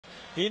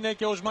είναι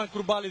και ο Ουσμάν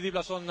Κρούμπαλι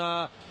δίπλα στον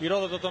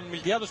Ηρόδοτο των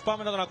Μιλτιάδους.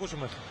 Πάμε να τον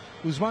ακούσουμε.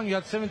 Usman, you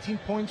had 17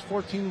 points,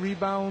 14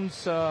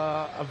 rebounds,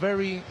 a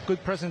very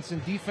good presence in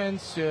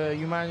defense.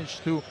 You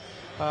managed to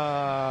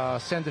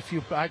send a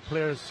few back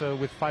players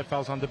with 5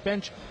 fouls on the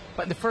bench.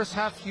 But in the first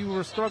half, you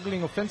were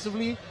struggling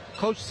offensively.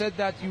 Coach said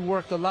that you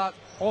worked a lot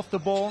off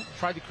the ball,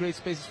 tried to create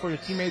spaces for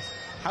your teammates.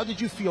 How did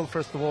you feel,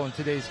 first of all, in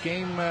today's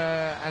game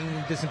and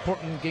this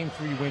important Game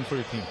 3 win for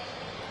your team?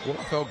 Well,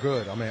 I felt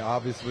good. I mean,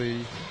 obviously,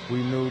 we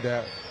knew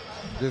that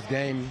this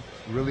game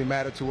really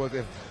mattered to us.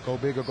 If go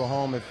big or go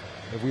home,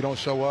 if we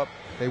don't show up,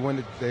 they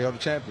are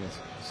the champions.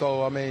 So,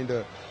 I mean,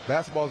 the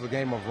basketball is a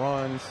game of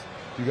runs.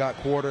 You got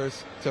quarters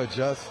to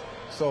adjust.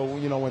 So,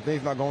 you know, when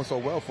things not going so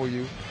well for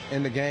you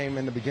in the game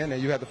in the beginning,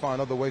 you have to find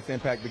other ways to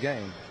impact the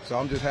game. So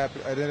I'm just happy.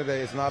 At the end of the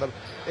day,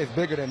 it's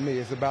bigger than me.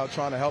 It's about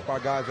trying to help our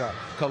guys out.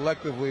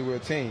 Collectively,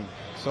 we're a team.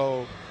 So,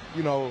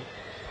 you know,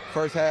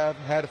 first half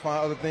had to find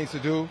other things to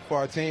do for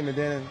our team, and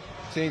then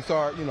team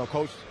started, you know,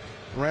 coach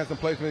ran some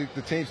plays.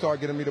 The team started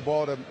getting me the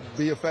ball to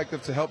be effective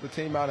to help the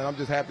team out, and I'm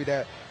just happy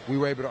that we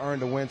were able to earn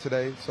the win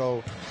today.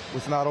 So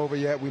it's not over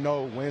yet. We know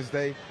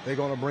Wednesday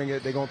they're going to bring it.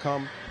 They're going to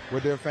come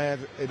with their fans.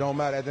 It don't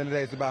matter. At the end of the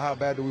day, it's about how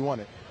bad do we want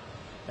it.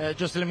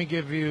 Just let me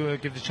give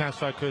the chance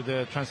so I could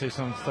translate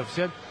some stuff he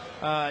said.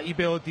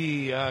 Είπε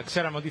ότι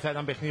ξέραμε ότι θα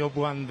ήταν παιχνίδι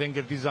όπου αν δεν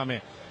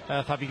κερδίζαμε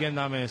θα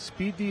πηγαίναμε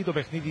σπίτι.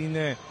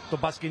 Το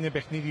μπάσκετ είναι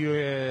παιχνίδι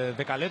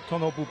 10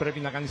 λεπτών όπου πρέπει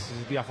να κάνεις τις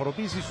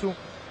διαφοροποίησεις σου,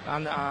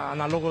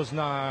 αναλόγως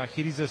να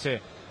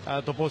χειρίζεσαι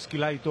το πώς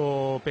κυλάει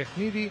το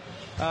παιχνίδι.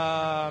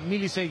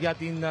 Μίλησε για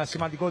την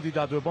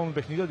σημαντικότητα του επόμενου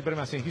παιχνιδιού, ότι πρέπει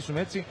να συνεχίσουμε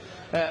έτσι.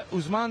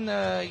 Usman,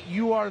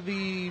 you are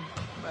the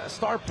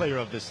star player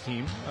of this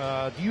team.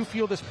 Do you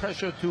feel this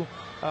pressure to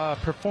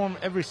perform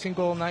every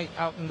single night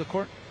out in the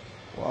court?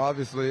 Well,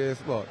 obviously,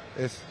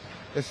 it's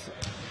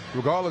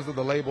regardless of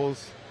the labels,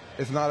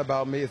 it's not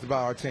about me, it's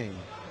about our team.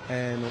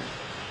 And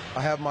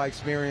I have my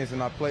experience,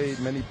 and I played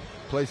many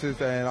places,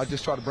 and I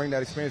just try to bring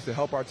that experience to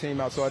help our team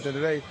out. So at the end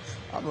of the day,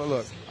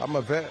 I'm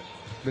a vet,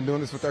 been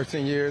doing this for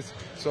 13 years.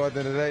 So at the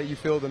end of the day, you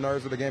feel the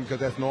nerves of the game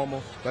because that's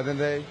normal. But at the end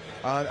of the day,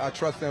 I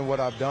trust in what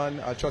I've done.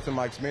 I trust in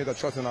my experience. I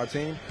trust in our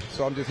team. So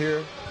I'm just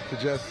here to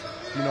just,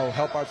 you know,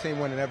 help our team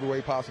win in every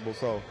way possible.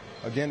 So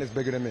again, it's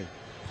bigger than me.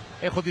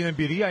 Έχω την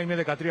εμπειρία, είμαι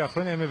 13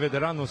 χρόνια, είμαι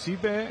βετεράνος,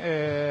 είπε.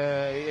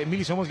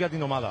 Μίλησε όμως για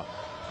την ομάδα.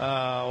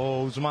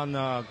 Ο Ουσμάν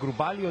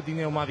Κρούμπαλι, ότι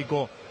είναι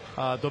ομαδικό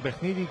το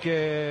παιχνίδι και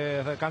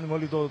θα κάνουμε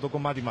όλοι το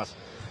κομμάτι μας.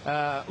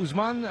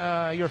 Usman,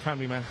 you're a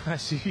family man. I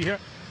see here.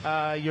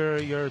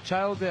 Your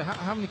child,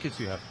 how many kids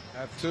do you have? I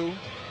have 2,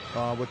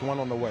 with 1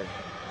 on the way.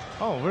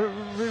 Oh,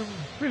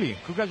 really?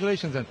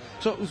 Congratulations then.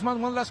 So,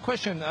 Usman, one last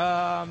question.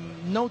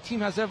 No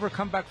team has ever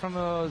come back from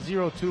a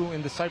 0-2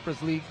 in the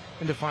Cyprus League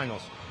in the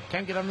finals.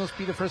 Can ΚΕΡΑΥΝΟΣ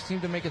be the first team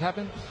to make it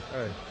happen?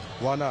 Hey,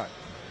 why not?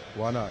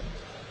 Why not?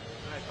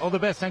 All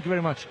the best. Thank you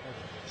very much.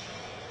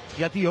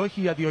 Γιατί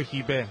όχι,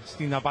 είπε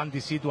στην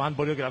απάντησή του, αν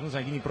μπορεί ο ΚΕΡΑΒΝΟΣ να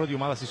γίνει η πρώτη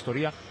ομάδα στην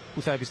ιστορία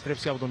που θα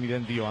επιστρέψει από το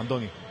 0-2.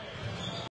 Αντώνη.